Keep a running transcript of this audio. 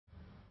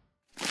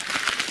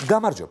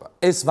გამარჯობა.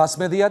 ეს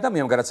ვასმედია და მე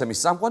ამ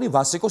გადაცემის წამყვანი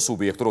ვასიკო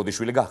სუბიექტო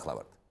როდიშვილი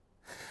გახლავართ.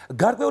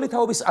 გარკვეული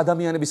თაობის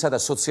ადამიანებისა და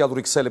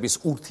სოციალური ქსელების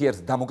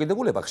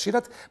ურთიერთდამოკიდებულება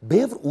ხშირად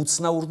ბევრ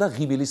უცნაურ და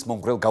ღიმილის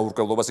მომგვრელ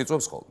გაურკვევლობას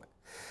იწვევს ხოლმე.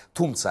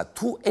 თუმცა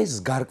თუ ეს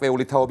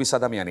გარკვეული თაობის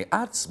ადამიანი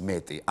არც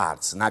მეტი,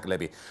 არც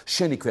ნაკლები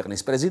შენი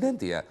ქვეყნის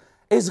პრეზიდენტია,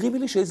 ეს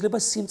ღიმილი შეიძლება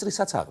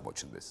სიმწრისაც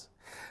აღმოჩნდეს.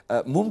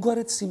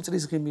 მომგვარეთ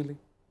სიმწრის ღიმილი.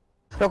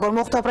 Როგორ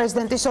მოხდა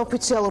პრეზიდენტის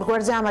ოფიციალურ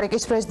გვერდზე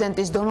ამერიკის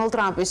პრეზიდენტის დონალდ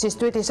ტრამპის ის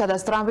თვიტი,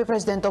 სადაც ტრამპი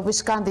პრეზიდენტობის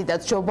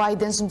კანდიდატ ჯო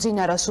ბაიდენს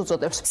მძინარას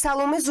უწოდებს.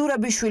 სალომე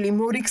ზურაბიშვილი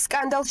მორიგ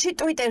სკანდალში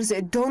ტვიტერზე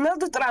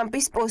დონალდ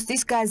ტრამპის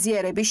პოსტის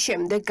გაზიარების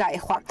შემდეგ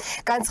გაეხვა.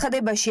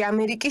 განცხადებაში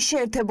ამერიკის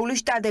შეერთებული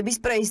შტატების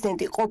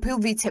პრეზიდენტი, ყოფილ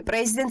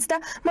ვიცე-პრეზიდენტს და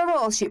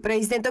მომავალში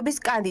პრეზიდენტობის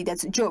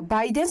კანდიდატს ჯო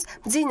ბაიდენს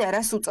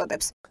მძინარას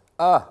უწოდებს.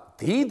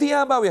 დიდი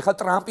ამბავი ხა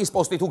ტრამპის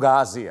პოსტი თუ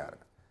გააზიარა.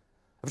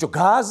 ბიჭო,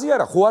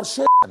 გააზიარა ხო არ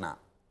შეენა.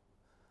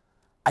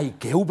 აი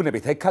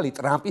გეუბნებით ეგ ხალი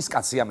ტრამპის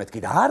კაცია მეთქი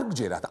და არ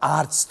გჯერათ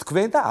არც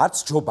თქვენ და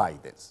არც ჯო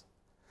ბაიდენს.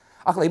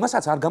 ახლა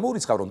იმასაც არ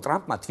გამოურიცხავ რომ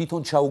ტრამპმა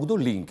თვითონ ჩაუგდო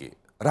ლინკი.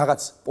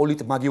 რაღაც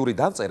პოლიტმაგიური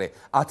დავწერე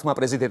 10-მა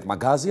პრეზიდენტმა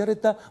გააზიარეთ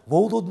და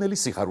მოულოდნელი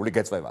სიხარული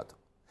გეწევათ.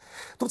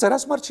 თუმცა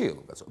რას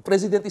მარჩიელო კაცო?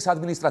 პრეზიდენტის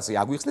ადმინისტრაცია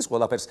აგვიხსნის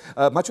ყველაფერს,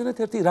 მათ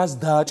შორის ერთი რას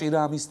დააჭირა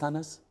ამის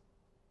თანას?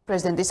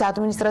 პრეზიდენტის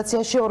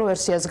ადმინისტრაციაში ორ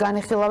ვერსიას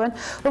განიხილავენ,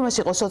 რომ ეს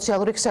იყო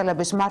სოციალური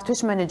ქსელების მართვის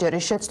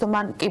მენეჯერის შეცდომა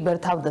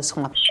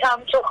კიბერთავდასხმა.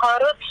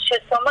 სამწუხაროდ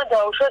შეცდომა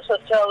დაუშვა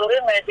სოციალური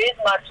მედიის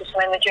მართვის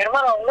მენეჯერმა,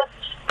 რომელმაც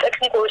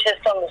ტექნიკური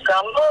შეცდომის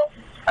გამო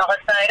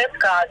რაღაცნაირად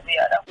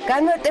გააზიარა.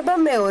 განმარტება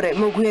მეორე,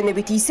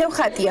 მოგვიანებით ისევ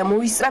ხატია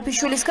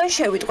მოისწრაფიშვილისგან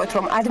შევიტყვეთ,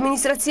 რომ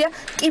ადმინისტრაცია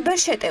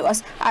კიბერშეტევას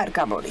არ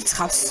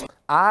გამოურიცხავს.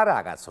 არა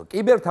კაცო,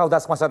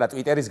 კიბერთავდასხმასა და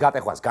ტვიტერის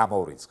გატეხვას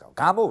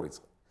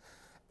გამოურიცხავ.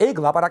 ეგ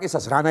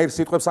ლაპარაკისას რანაირ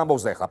სიტყვებს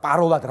ამბობს და ეხლა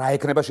პაროლად რა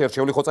ეკნება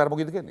შერჩეული ხო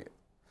წარმოგიდგენია?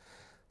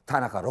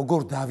 თან ახლა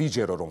როგორ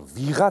დავიჯერო რომ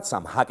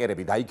ვიღაცამ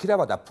ჰაკერები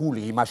დაიქირავა და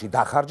ფული იმაში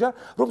დახარჯა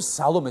რომ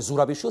სალომე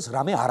ზურაბიშვილს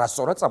რამე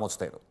არასწორად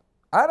წამოწტერო.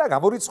 არა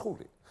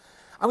გამორიცხული.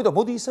 ამიტომ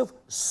მოდი ისევ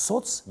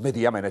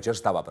სოცმედია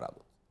მენეჯერს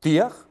დავაბრალო.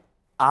 დიახ,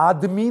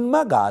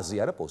 ადმინმა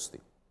გააზიარა პოსტი.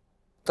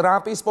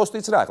 ტრამპის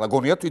პოსტიც რა, ახლა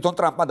გონიათ თვითონ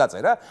ტრამპმა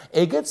დაწერა,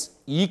 ეგეც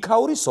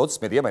იქაური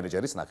სოცმედია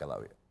მენეჯერის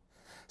ნახელავია.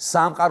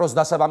 სამყაროს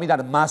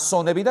დასაბამიდან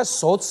მასონები და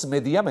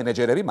სოცმედია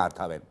მენეჯერები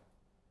მართავენ.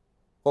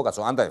 ხო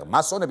კაცო, ამდე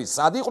მასონები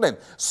სად იყვნენ?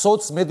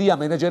 სოცმედია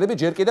მენეჯერები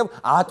ჯერ კიდევ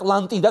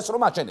ატლანტიდას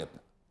რომ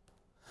აჩენებდნენ.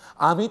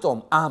 ამიტომ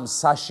ამ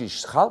საშიშ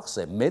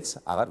ხალხზე მეც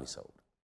აღარ ვისაუბრებ.